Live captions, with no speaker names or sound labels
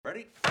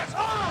Ready?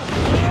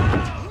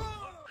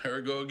 Oh! There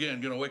we go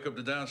again. Gonna wake up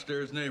the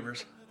downstairs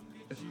neighbors.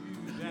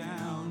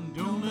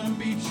 Don't let them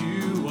beat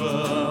you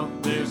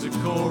up. There's a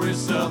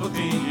chorus of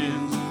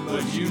opinions,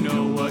 but you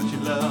know what you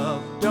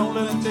love. Don't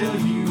let them tell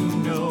you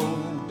no.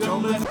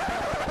 Don't let them...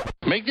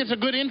 Make this a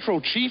good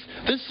intro, Chief.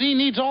 This scene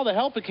needs all the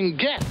help it can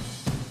get.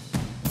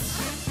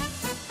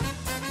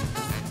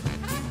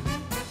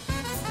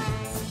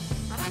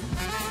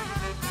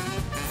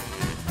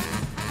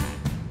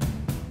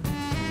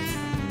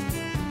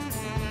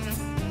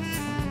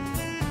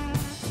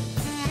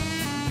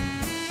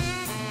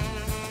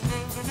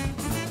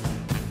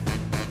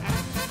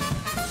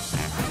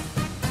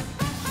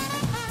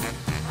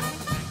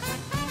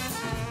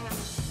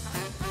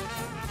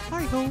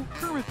 Hi-ho,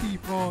 Kermit the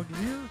Frog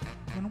here,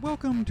 and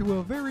welcome to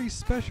a very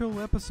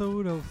special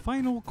episode of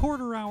Final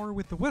Quarter Hour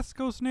with the West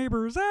Coast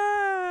Neighbors.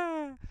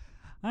 Ah!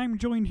 I'm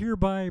joined here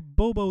by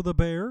Bobo the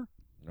Bear.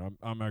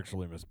 I'm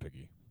actually Miss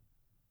Piggy.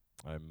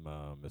 I'm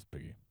Miss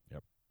Piggy.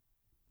 Yep.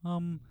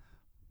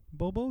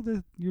 Bobo,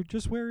 you're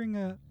just wearing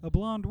a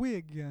blonde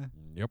wig.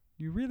 Yep.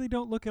 You really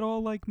don't look at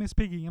all like Miss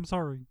Piggy. I'm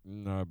sorry.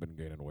 No, I've been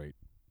gaining weight.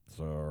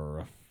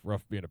 So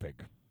rough being a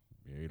pig.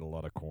 You eat a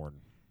lot of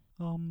corn.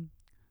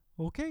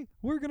 Okay,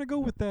 we're gonna go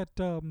with that,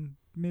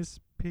 Miss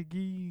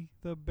Piggy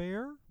the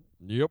Bear.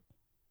 Yep.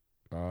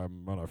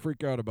 I'm gonna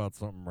freak out about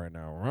something right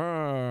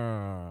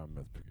now.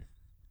 Miss Piggy.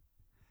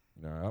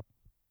 Yep.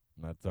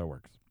 That's how it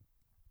works.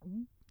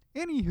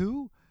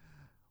 Anywho,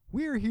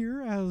 we're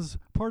here as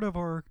part of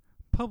our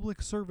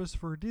public service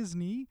for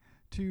Disney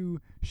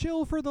to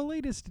shill for the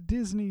latest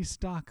Disney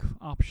stock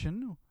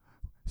option,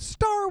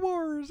 Star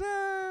Wars.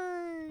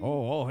 Hey!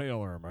 Oh, all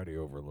hail our mighty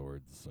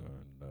overlords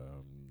and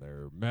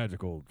their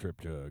magical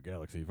trip to a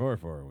galaxy far,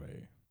 far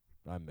away.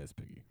 I'm Miss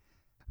Piggy.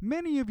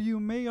 Many of you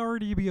may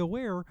already be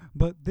aware,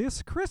 but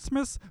this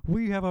Christmas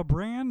we have a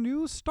brand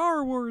new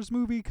Star Wars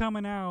movie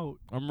coming out.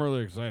 I'm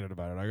really excited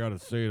about it. I gotta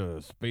say,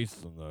 the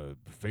space and the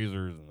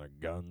phasers and the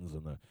guns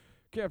and the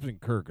Captain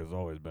Kirk has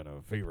always been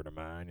a favorite of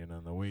mine. You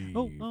know, the way he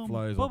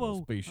flies on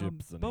the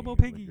spaceships. Bobo and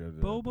Piggy,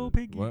 Bobo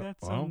Piggy. What?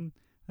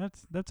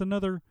 That's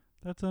another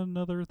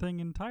thing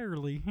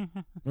entirely.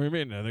 What do you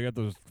mean? They got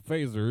those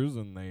phasers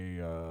and they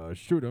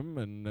shoot them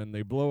and then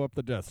they blow up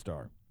the Death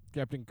Star.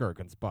 Captain Kirk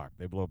and Spock,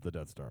 they blow up the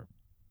Death Star.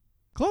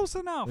 Close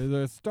enough.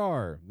 The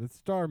Star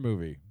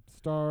movie,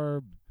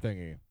 Star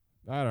thingy.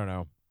 I don't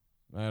know.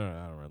 I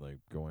don't really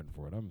go in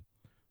for it. I'm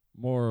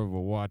more of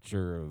a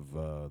watcher of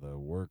the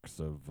works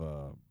of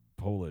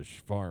Polish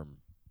farm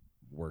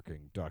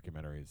working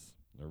documentaries.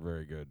 They're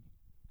very good.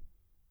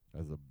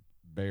 As a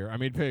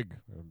pig,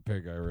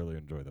 I really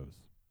enjoy those.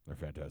 They're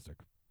fantastic.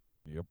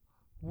 Yep.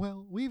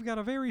 Well, we've got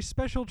a very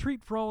special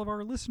treat for all of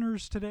our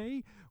listeners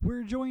today.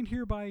 We're joined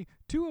here by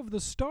two of the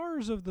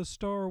stars of the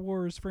Star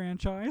Wars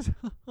franchise.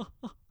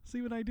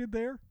 See what I did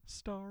there?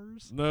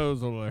 Stars. That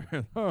was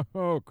hilarious.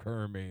 Oh,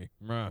 Kermie.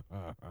 That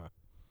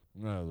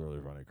was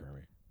really funny,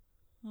 Kermie.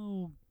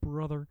 Oh,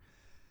 brother.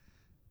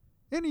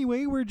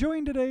 Anyway, we're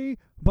joined today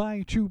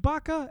by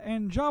Chewbacca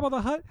and Jabba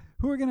the Hutt,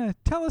 who are going to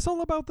tell us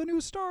all about the new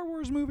Star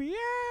Wars movie. Yay!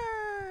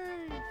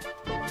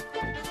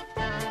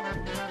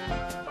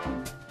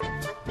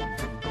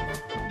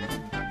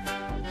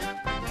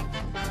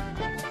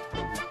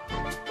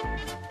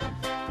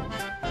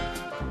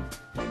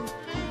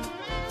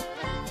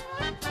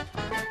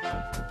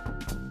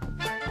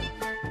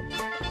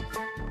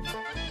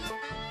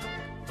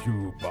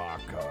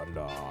 Chewbacca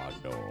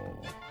Lano.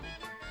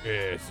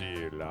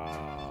 Esila.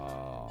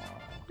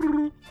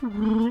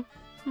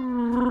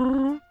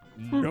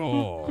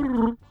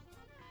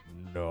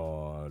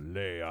 No,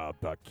 Lea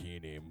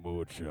Bikini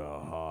Mucha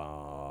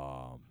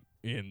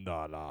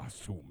Indala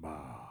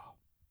Suma.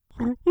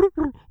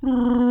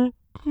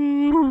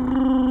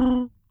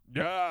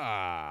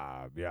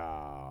 Yeah.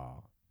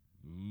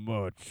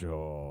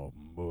 Mucho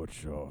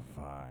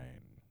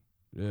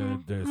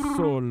fine. De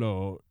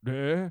solo,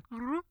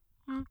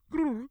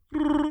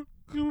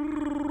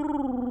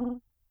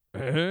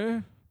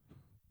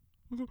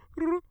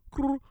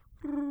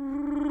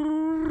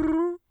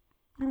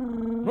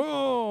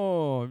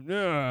 Oh,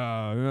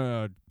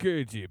 yeah,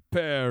 Katy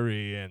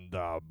Perry and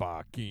the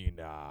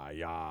Bikina,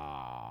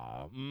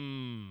 yeah.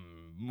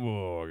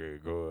 Very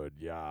good,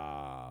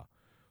 yeah.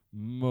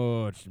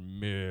 Much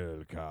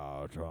milk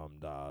out from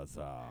the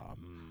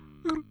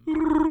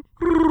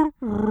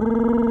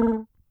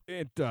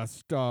Into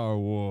Star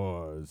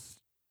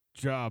Wars,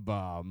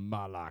 Jabba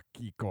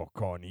Malakiko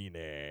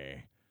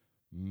Konine.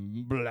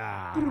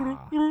 Blah.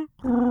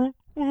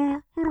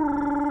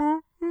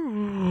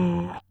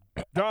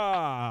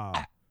 Da.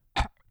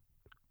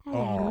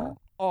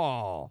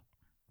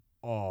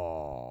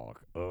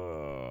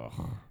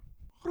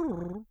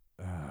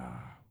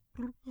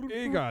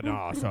 Iga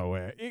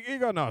nasawe.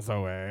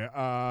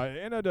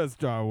 In the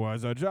Star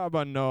Wars, a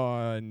Jabba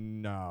no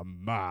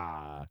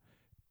ma.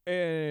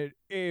 A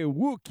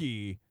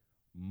Wookiee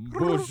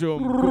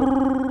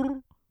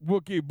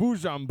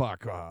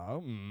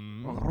Bujambaka.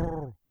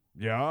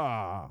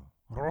 Yeah.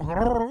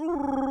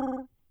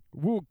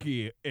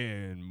 Wookiee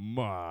and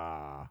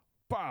Ma.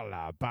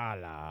 Bala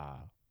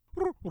bala.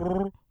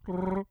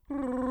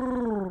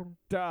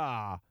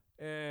 Da.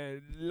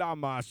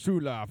 Lama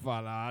Shula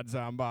Fala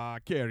Zamba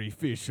Carrie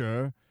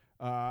Fisher.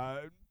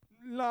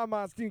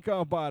 Lama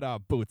Stinka Bada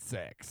Boot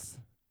Sex.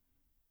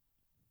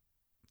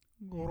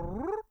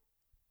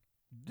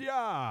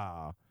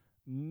 Ja.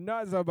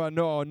 Nazaba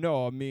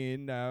no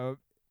min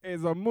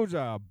is a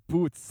muja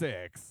boot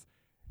sex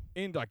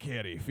in the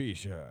Carrie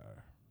Fisher.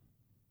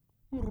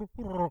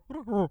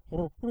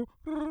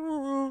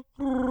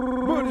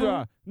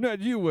 Muja, no,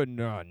 you would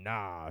know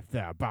nah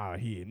about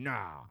he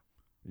nah.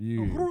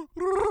 You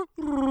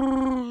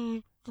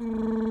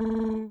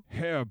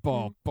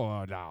hairball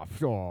ball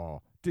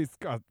floor.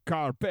 Disgust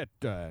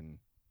carpeten.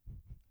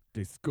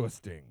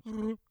 Disgusting.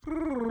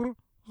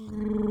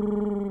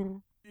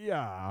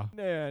 Yeah.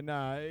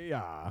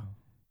 Yeah.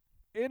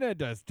 In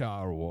the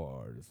Star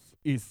Wars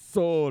is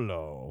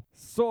Solo.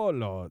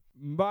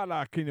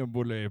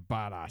 Balakinabule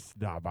Balas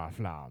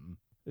Dabaflam.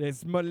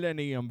 It's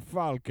Millennium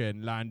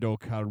Falcon, Lando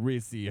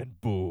Calrissian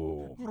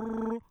Boom.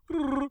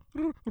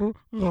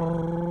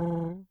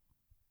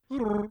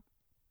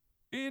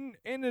 In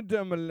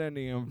the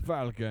Millennium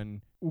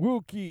Falcon,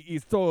 Wookiee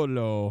is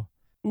Solo.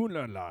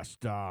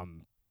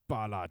 Unalastam.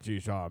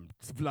 Balachisham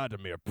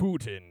Vladimir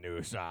Putin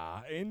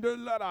Nusa in the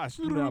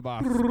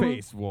Larashnaba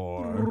Space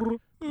War.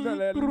 And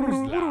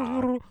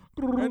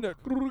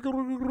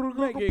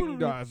making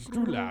the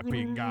Stula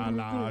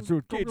Pingala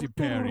to Katy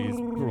Perry's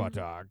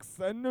products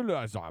and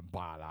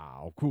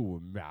Nulazambala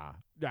Kuma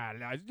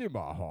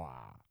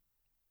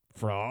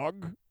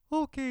Frog.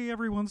 Okay,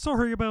 everyone,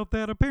 sorry about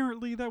that.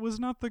 Apparently, that was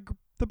not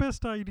the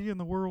best idea in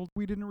the world.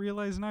 We didn't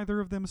realize neither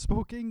of them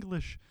spoke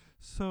English,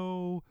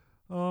 so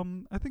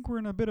I think we're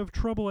in a bit of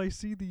trouble. I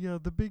see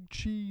the big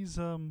cheese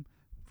from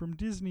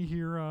Disney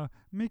here,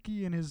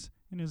 Mickey and his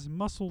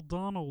muscle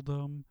Donald.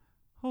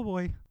 Oh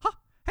boy. Huh?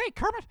 Hey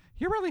Kermit,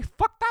 you really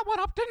fucked that one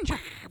up, didn't you?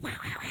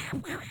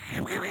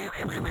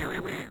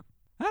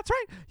 That's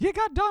right. You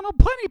got Donald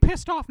plenty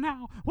pissed off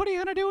now. What are you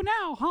gonna do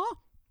now, huh?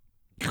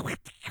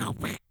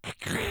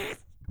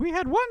 We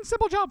had one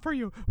simple job for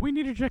you. We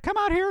needed you to come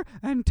out here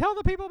and tell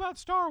the people about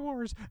Star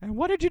Wars. And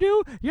what did you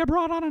do? You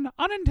brought on an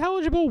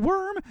unintelligible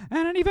worm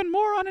and an even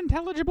more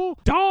unintelligible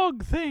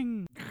dog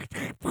thing.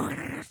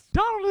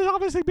 Donald is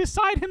obviously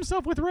beside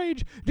himself with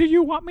rage. Do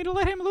you want me to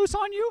let him loose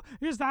on you?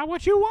 Is that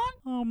what you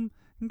want?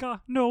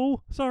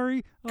 No,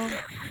 sorry.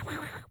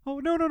 Oh,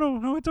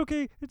 no, it's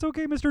okay. It's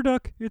okay, Mr.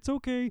 Duck. It's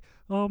okay.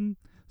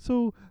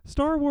 So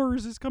Star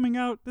Wars is coming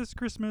out this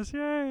Christmas,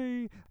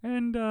 yay!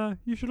 And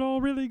you should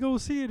all really go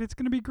see it. It's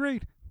gonna be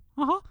great.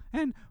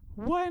 And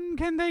when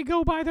can they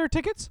go buy their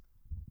tickets?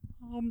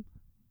 I'm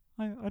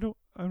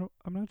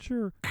not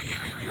sure.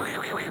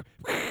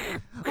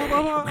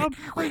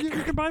 You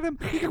can buy them.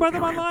 You can buy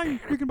them online.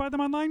 You can buy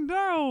them online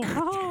now.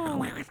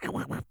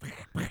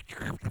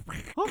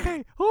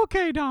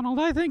 Okay, Donald.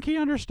 I think he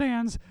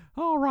understands.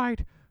 All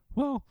right.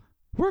 Well,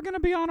 we're going to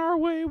be on our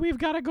way. We've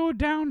got to go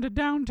down to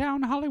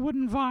downtown Hollywood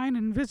and Vine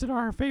and visit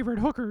our favorite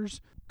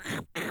hookers.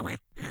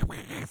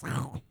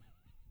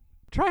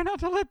 Try not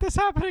to let this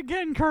happen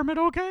again, Kermit,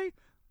 okay?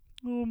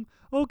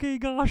 Okay,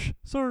 gosh.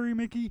 Sorry,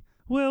 Mickey.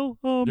 Well,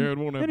 yeah, it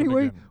won't happen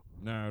anyway. again.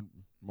 No, it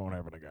won't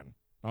happen again.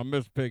 I'm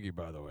Miss Piggy,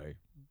 by the way.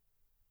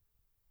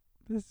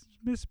 This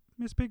Miss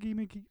Piggy,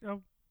 Mickey.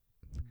 Oh,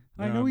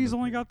 I No, know I'm he's Miss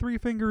only Piggy. got 3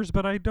 fingers,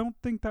 but I don't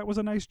think that was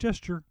a nice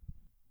gesture.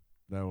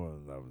 That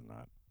was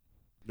not.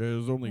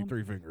 There's only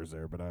 3 fingers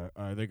there, but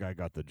I think I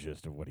got the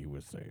gist of what he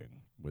was saying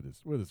with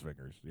his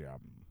fingers. Yeah.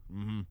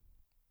 Mm-hmm.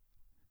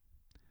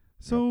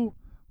 So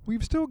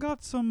we've still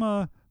got some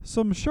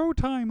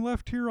showtime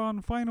left here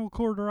on Final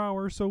Quarter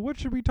Hour. So what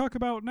should we talk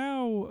about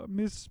now,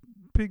 Miss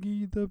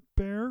Piggy the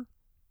Bear?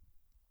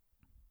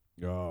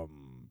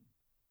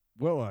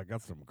 Well, I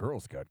got some Girl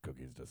Scout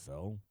cookies to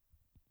sell.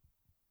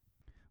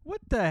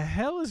 What the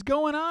hell is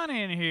going on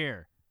in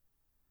here?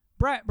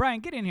 Brian,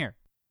 get in here.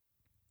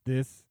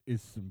 This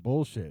is some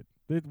bullshit.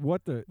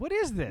 What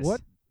is this?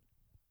 What?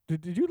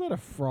 Did you let a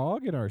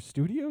frog in our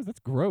studios? That's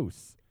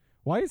gross.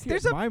 Why is he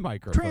There's at a my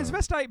microphone?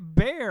 Transvestite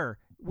bear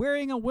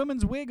wearing a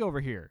woman's wig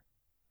over here.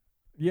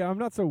 Yeah, I'm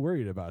not so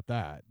worried about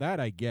that. That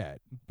I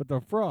get. But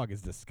the frog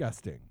is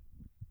disgusting.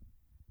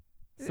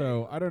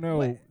 So, I don't know.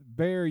 What?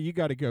 Bear, you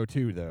got to go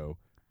too, though.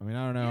 I mean,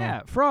 I don't know.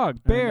 Yeah,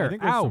 frog, And I bear,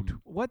 think there's out.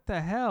 some- What the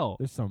hell?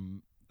 There's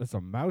some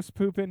mouse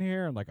poop in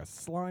here and like a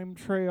slime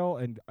trail,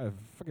 and it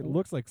fucking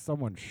looks like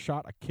someone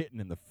shot a kitten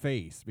in the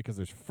face because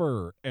there's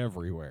fur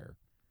everywhere.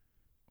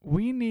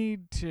 We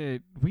need to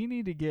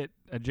get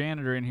a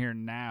janitor in here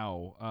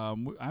now.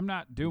 I'm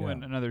not doing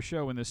Yeah. another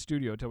show in this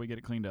studio until we get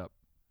it cleaned up.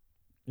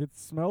 It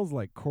smells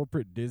like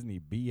corporate Disney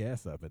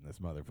BS up in this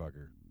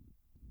motherfucker.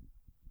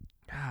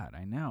 God,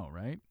 I know,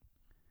 right?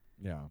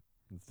 Yeah,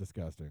 it's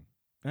disgusting.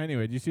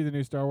 Anyway, did you see the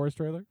new Star Wars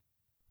trailer?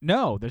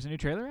 No, there's a new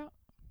trailer out?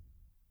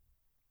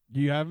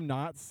 You have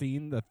not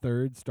seen the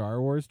 3rd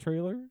Star Wars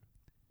trailer?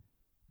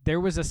 There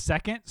was a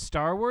second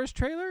Star Wars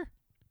trailer?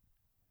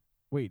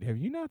 Wait, have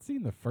you not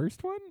seen the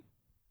first one?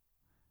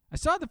 I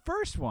saw the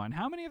first one.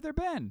 How many have there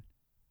been?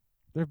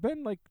 There have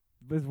been like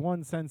there's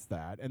one since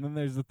that, and then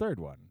there's the third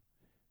one.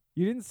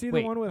 You didn't see the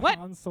Wait, one with what?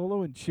 Han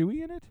Solo and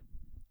Chewie in it?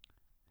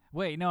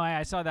 Wait, no,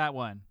 I saw that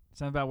one.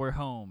 Something about we're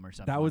home or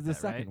something. That was like the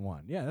second right?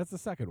 one. Yeah, that's the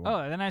second one.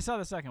 Oh, then I saw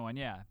the second one.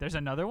 Yeah, there's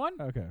another one.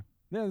 Okay.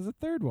 Yeah, there's a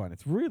third one.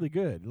 It's really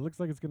good. It looks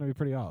like it's going to be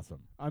pretty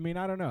awesome. I mean,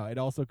 I don't know. It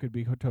also could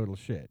be total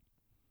shit.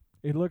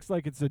 It looks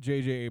like it's a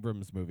J.J.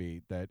 Abrams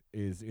movie that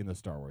is in the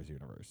Star Wars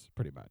universe,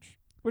 pretty much,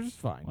 which is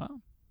fine.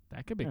 Well,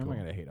 that could be Yeah, cool. I'm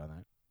not going to hate on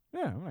that.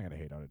 Yeah, I'm not going to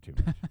hate on it too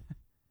much.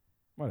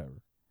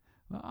 Whatever.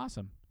 Well,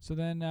 awesome. So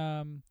then,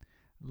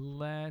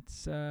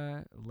 let's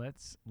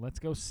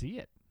go see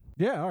it.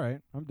 Yeah, all right.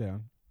 I'm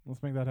down.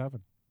 Let's make that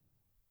happen.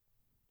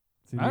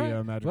 See All the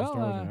right. Magical Well,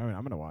 Star Wars. I mean,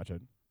 I'm going to watch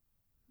it.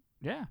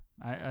 Yeah,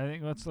 I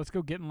think let's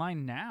go get in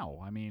line now.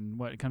 I mean,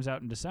 what, it comes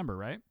out in December,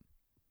 right?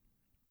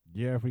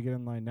 Yeah, if we get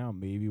in line now,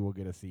 maybe we'll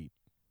get a seat.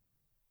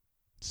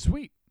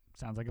 Sweet.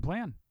 Sounds like a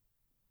plan.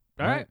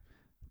 All right.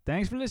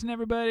 Thanks for listening,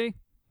 everybody.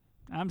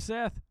 I'm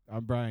Seth.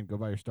 I'm Brian. Go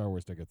buy your Star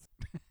Wars tickets.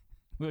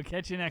 We'll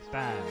catch you next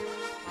time.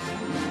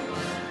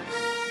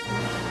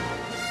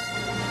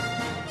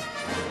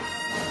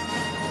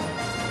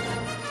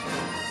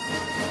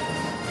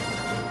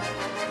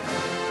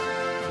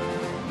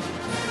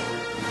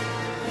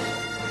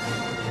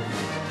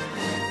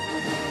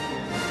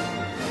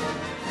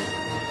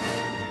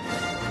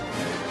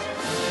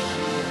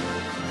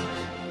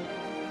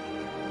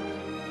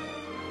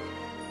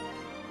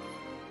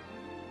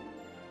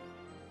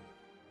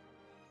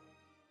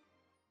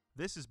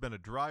 This has been a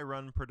Dry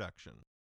Run production.